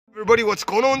Everybody, what's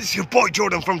going on? This is your boy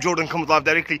Jordan from Jordan Comes Live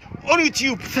directly on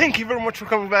YouTube. Thank you very much for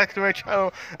coming back to my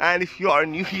channel, and if you are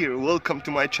new here, welcome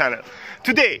to my channel.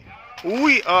 Today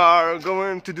we are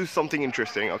going to do something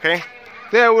interesting, okay?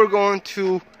 Today we're going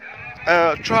to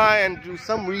try and do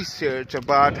some research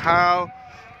about how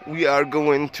we are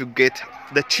going to get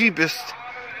the cheapest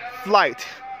flight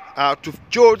out of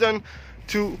Jordan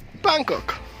to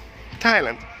Bangkok,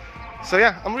 Thailand. So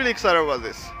yeah, I'm really excited about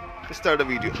this. Let's start the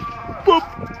video.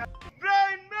 Boop.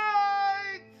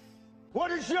 What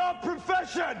is your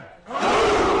profession?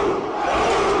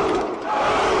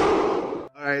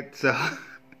 Alright, so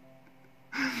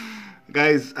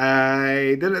guys,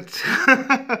 I did it.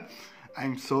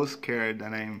 I'm so scared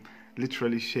and I'm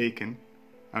literally shaking.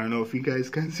 I don't know if you guys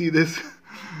can see this,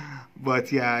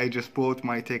 but yeah, I just bought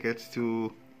my tickets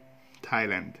to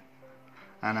Thailand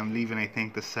and I'm leaving, I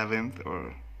think, the 7th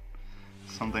or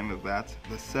something like that.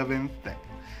 The 7th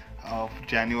of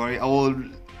January. I will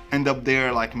end up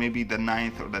there like maybe the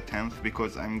 9th or the 10th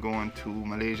because I'm going to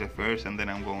Malaysia first and then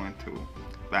I'm going to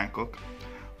Bangkok.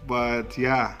 But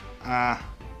yeah,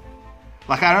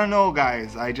 like I don't know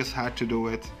guys, I just had to do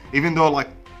it. Even though like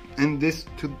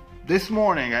this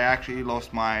morning I actually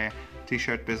lost my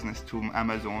t-shirt business to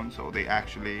Amazon, so they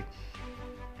actually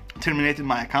terminated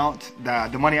my account.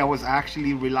 The money I was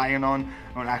actually relying on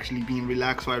actually being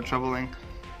relaxed while traveling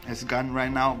is gone right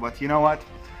now. But you know what?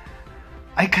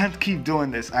 I can't keep doing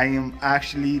this. I am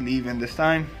actually leaving this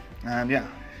time, and yeah,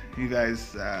 you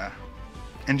guys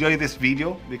enjoy this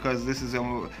video because this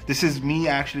is me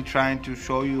actually trying to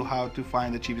show you how to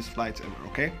find the cheapest flights ever.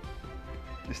 Okay,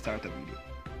 let's start the video.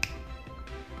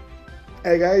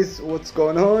 Hey guys, what's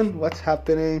going on? What's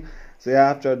happening? So yeah,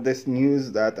 after this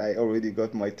news that I already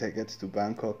got my tickets to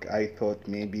Bangkok, I thought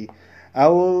maybe I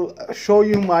will show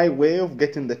you my way of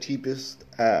getting the cheapest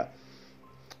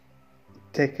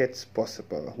tickets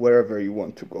possible wherever you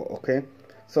want to go. Okay,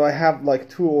 so I have like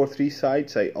 2 or 3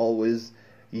 sites I always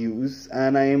use,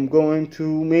 and I am going to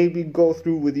maybe go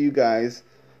through with you guys,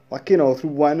 like, you know,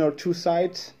 through 1 or 2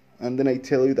 sites, and then I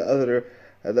tell you the other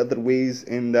ways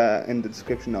in the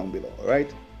description down below. All right,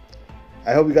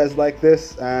 I hope you guys like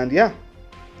this, and yeah,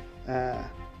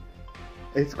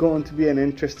 it's going to be an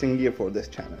interesting year for this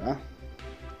channel, huh?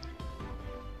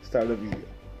 Start the video.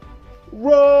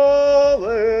 Roll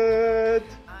it!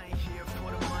 I ain't here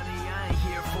for the money, I ain't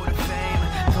here for the fame.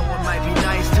 Though it might be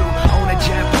nice to own a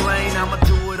jet plane, I'ma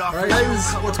do it off. Alright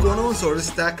guys, what's going on? So let's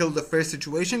tackle the first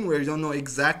situation where you don't know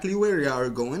exactly where you are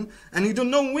going and you don't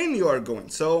know when you are going.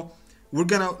 So we're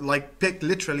gonna like pick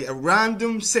literally a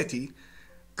random city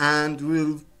and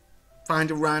we'll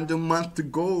find a random month to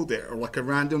go there, or like a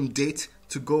random date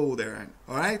to go there.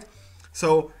 Alright?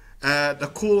 So the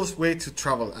coolest way to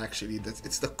travel, actually,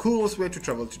 it's the coolest way to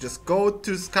travel, to just go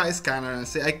to Skyscanner and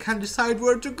say I can't decide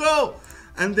where to go,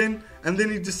 and then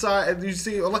you decide, you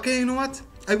say like, hey, you know what,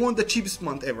 I want the cheapest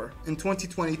month ever in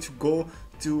 2020 to go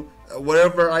to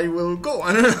wherever I will go.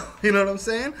 I don't know, you know what I'm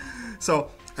saying?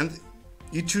 So, and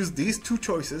you choose these 2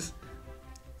 choices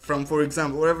from, for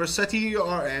example, whatever city you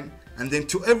are in, and then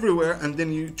to everywhere, and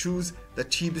then you choose the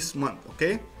cheapest month.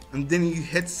 Okay, and then you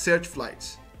hit search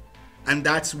flights. And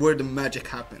that's where the magic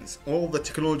happens. All the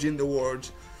technology in the world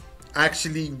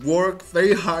actually work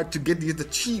very hard to get you the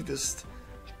cheapest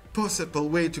possible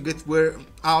way to get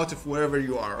out of wherever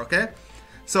you are. Okay,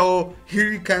 so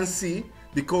here you can see,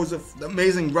 because of the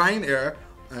amazing Ryanair,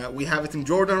 we have it in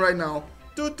Jordan right now.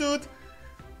 Toot toot.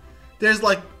 There's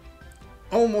like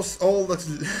almost all the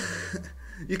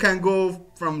you can go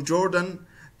from Jordan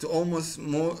to almost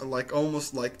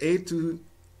 8 to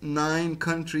 9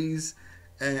 countries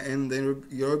in the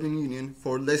European Union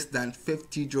for less than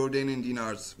 50 Jordanian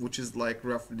dinars, which is like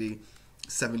roughly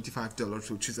 $75,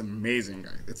 which is amazing,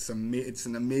 guys. It's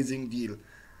an amazing deal.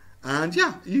 And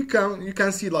yeah, you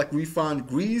can see like we found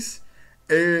Greece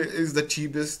is the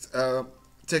cheapest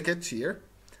ticket here,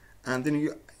 and then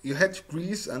you hit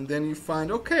Greece, and then you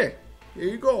find, okay, here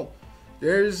you go,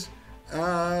 there's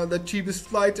the cheapest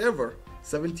flight ever,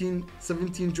 17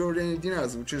 Jordanian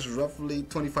dinars, which is roughly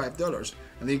 $25,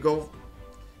 and then you go.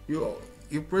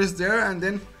 You press there, and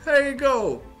then there you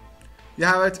go. You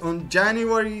have it on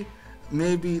January,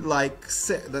 maybe like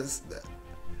 6.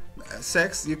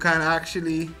 You can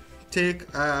actually take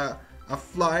a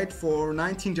flight for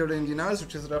 19 Jordanian dinars,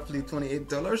 which is roughly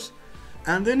 $28,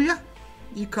 and then yeah,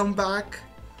 you come back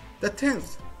the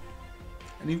 10th,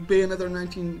 and you pay another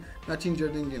 19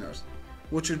 Jordanian dinars,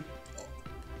 which would,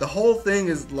 the whole thing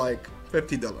is like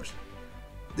 $50.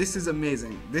 This is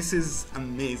amazing. This is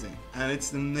amazing, and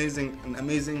it's an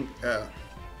amazing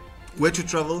way to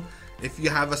travel if you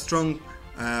have a strong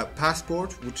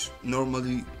passport, which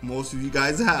normally most of you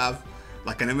guys have,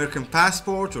 like an American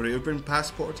passport or European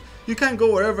passport, you can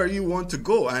go wherever you want to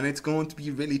go and it's going to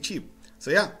be really cheap. So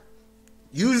yeah,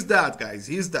 use that, guys,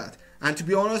 use that. And to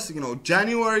be honest, you know,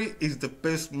 January is the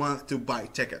best month to buy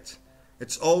tickets.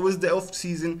 It's always the off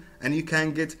season and you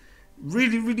can get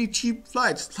really cheap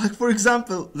flights. Like for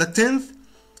example, the 10th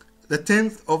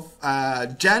of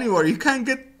January, you can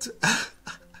get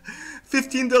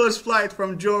 $15 flight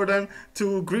from Jordan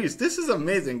to Greece. This is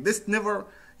amazing. This never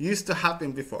used to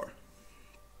happen before.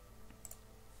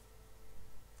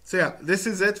 So yeah, this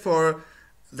is it for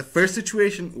the first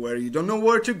situation where you don't know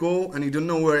where to go and you don't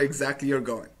know where exactly you're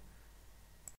going.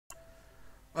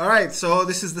 Alright, so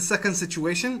this is the second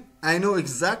situation. I know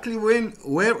exactly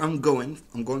where I'm going.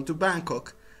 I'm going to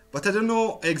Bangkok, but I don't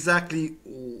know exactly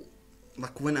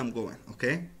like when I'm going,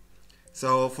 okay?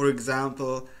 So for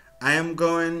example, I am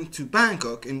going to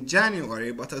Bangkok in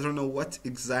January, but I don't know what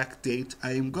exact date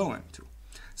I am going to.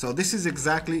 So this is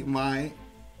exactly my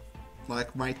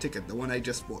ticket, the one I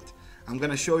just bought. I'm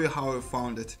gonna show you how I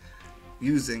found it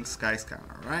using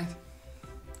Skyscanner, right?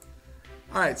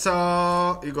 Alright,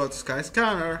 so you go to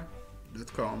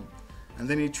skyscanner.com and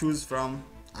then you choose from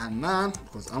Amman,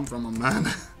 because I'm from Amman,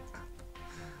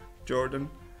 Jordan,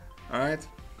 alright?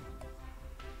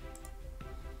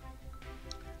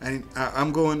 And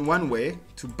I'm going one way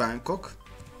to Bangkok.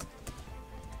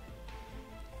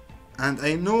 And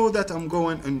I know that I'm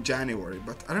going in January,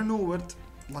 but I don't know what,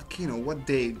 like, you know, what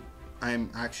day I'm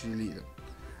actually leaving.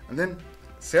 And then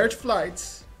search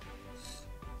flights.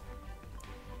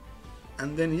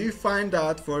 And then you find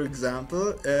out, for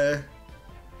example, the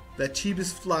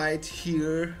cheapest flight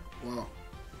here, wow,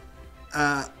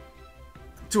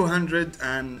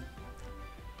 $271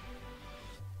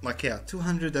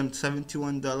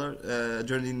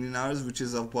 Jordanian dinars, which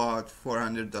is about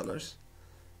 $400.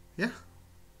 Yeah.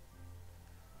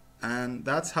 And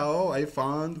that's how I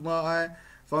found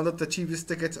out the cheapest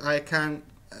ticket I can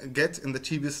get in the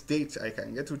cheapest date I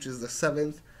can get, which is the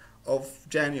 7th of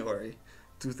January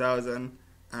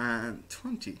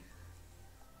 2020.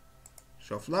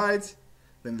 Show flights,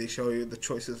 then they show you the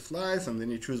choices of flights, and then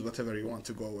you choose whatever you want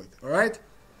to go with. Alright?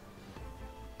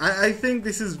 I think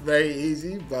this is very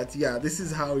easy, but yeah, this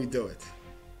is how we do it.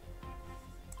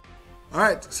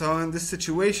 Alright, so in this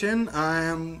situation, I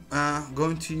am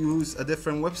going to use a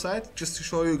different website just to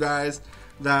show you guys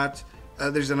that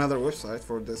there's another website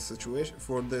for this situation,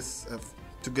 for this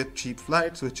to get cheap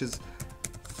flights, which is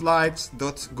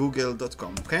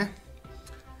flights.google.com. okay?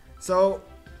 So,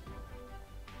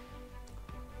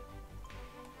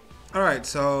 alright,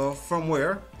 so from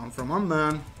where? I'm from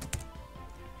Amman,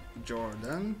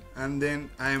 Jordan, and then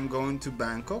I am going to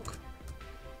Bangkok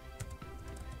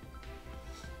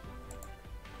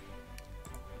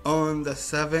on the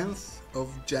 7th of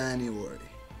January.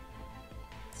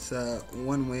 It's a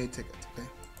one-way ticket, okay?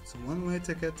 It's a one-way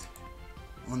ticket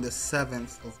on the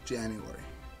 7th of January.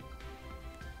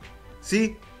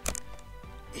 See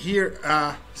here,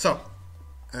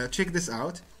 check this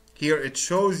out. Here it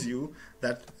shows you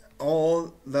that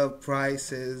all the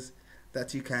prices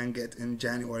that you can get in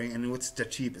January and what's the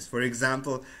cheapest. For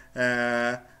example,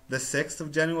 the 6th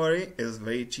of January is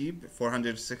very cheap,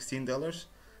 $416.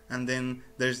 And then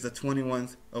there's the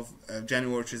 21st of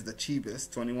January, which is the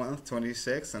cheapest, 21st,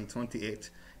 26th, and 28th.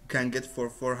 You can get for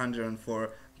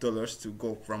 $404 to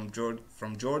go from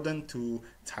Jordan to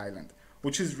Thailand,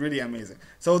 which is really amazing.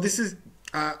 So this is,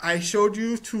 I showed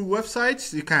you two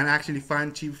websites you can actually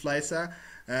find cheap flights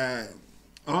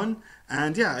on.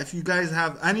 And yeah, if you guys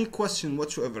have any question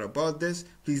whatsoever about this,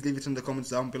 please leave it in the comments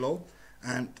down below.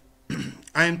 And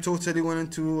I am totally willing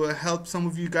to help some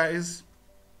of you guys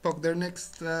book their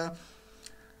next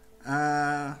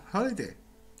holiday.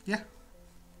 Yeah,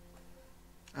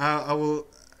 I will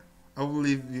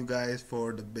leave you guys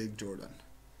for the big Jordan.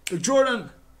 Big Jordan,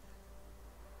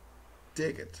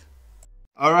 take it.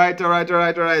 Alright,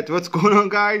 what's going on,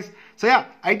 guys? So yeah,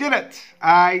 I did it.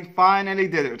 I finally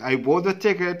did it. I bought the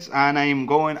tickets and I am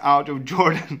going out of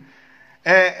Jordan.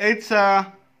 I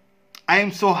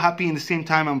am so happy. In the same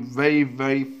time, I'm very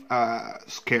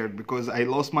scared because I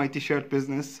lost my t-shirt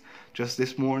business just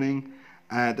this morning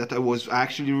that I was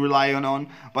actually relying on.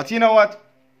 But you know what?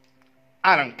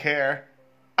 I don't care.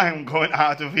 I'm going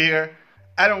out of here.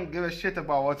 I don't give a shit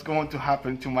about what's going to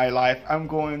happen to my life. I'm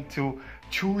going to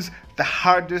choose the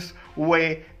hardest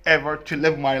way ever to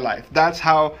live my life. That's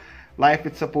how life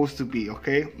is supposed to be,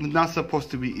 okay? It's not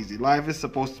supposed to be easy. Life is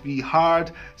supposed to be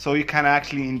hard so you can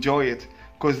actually enjoy it.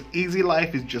 Because easy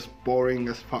life is just boring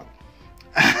as fuck.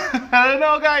 I don't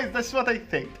know, guys. That's what I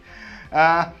think.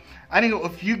 Anyhow,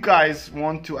 if you guys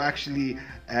want to actually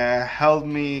help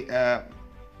me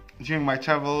during my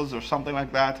travels or something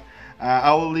like that,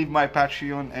 I will leave my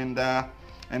Patreon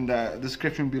in the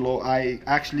description below. I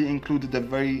actually included a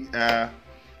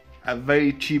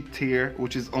very cheap tier,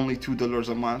 which is only $2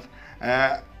 a month.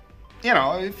 You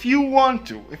know, if you want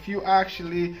to, if you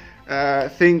actually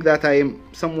think that I am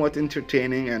somewhat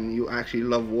entertaining and you actually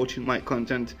love watching my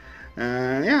content,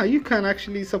 yeah, you can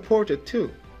actually support it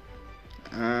too.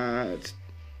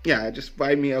 Yeah, just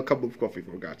buy me a cup of coffee,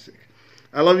 for God's sake.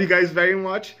 I love you guys very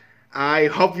much. I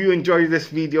hope you enjoyed this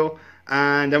video,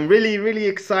 and I'm really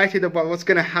excited about what's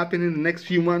gonna happen in the next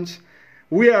few months.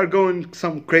 We are going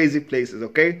some crazy places,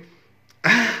 okay?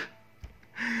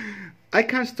 I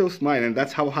can't stop smiling.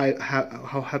 That's how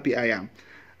happy I am.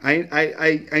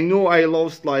 I know I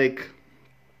lost like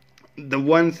the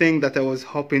one thing that I was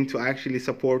hoping to actually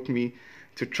support me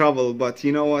to travel, but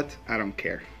you know what? I don't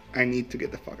care. I need to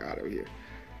get the fuck out of here.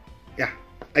 Yeah.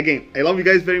 Again, I love you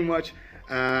guys very much,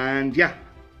 and yeah,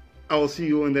 I will see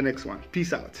you in the next one.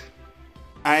 Peace out.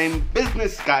 I'm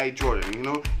business guy Jordan, you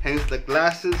know, hence the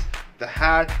glasses, the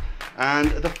hat, and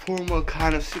the formal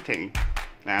kind of sitting.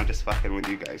 Nah, I'm just fucking with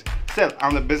you guys. Still,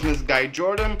 I'm the business guy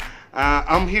Jordan.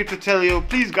 I'm here to tell you,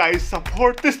 please guys,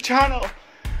 support this channel.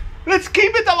 Let's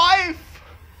keep it alive.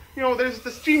 You know, there's the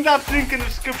Streamlabs link in the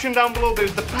description down below.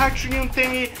 There's the Patreon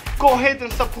thingy. Go ahead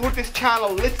and support this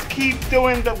channel. Let's keep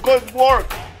doing the good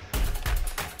work.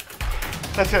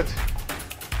 That's it.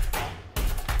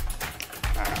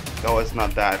 That was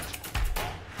not that.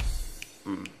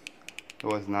 It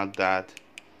was not that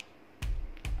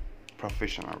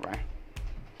professional, right?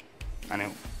 I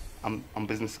know. I'm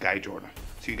business guy Jordan.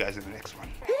 See you guys in the next one.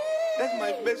 That's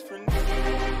my best friend.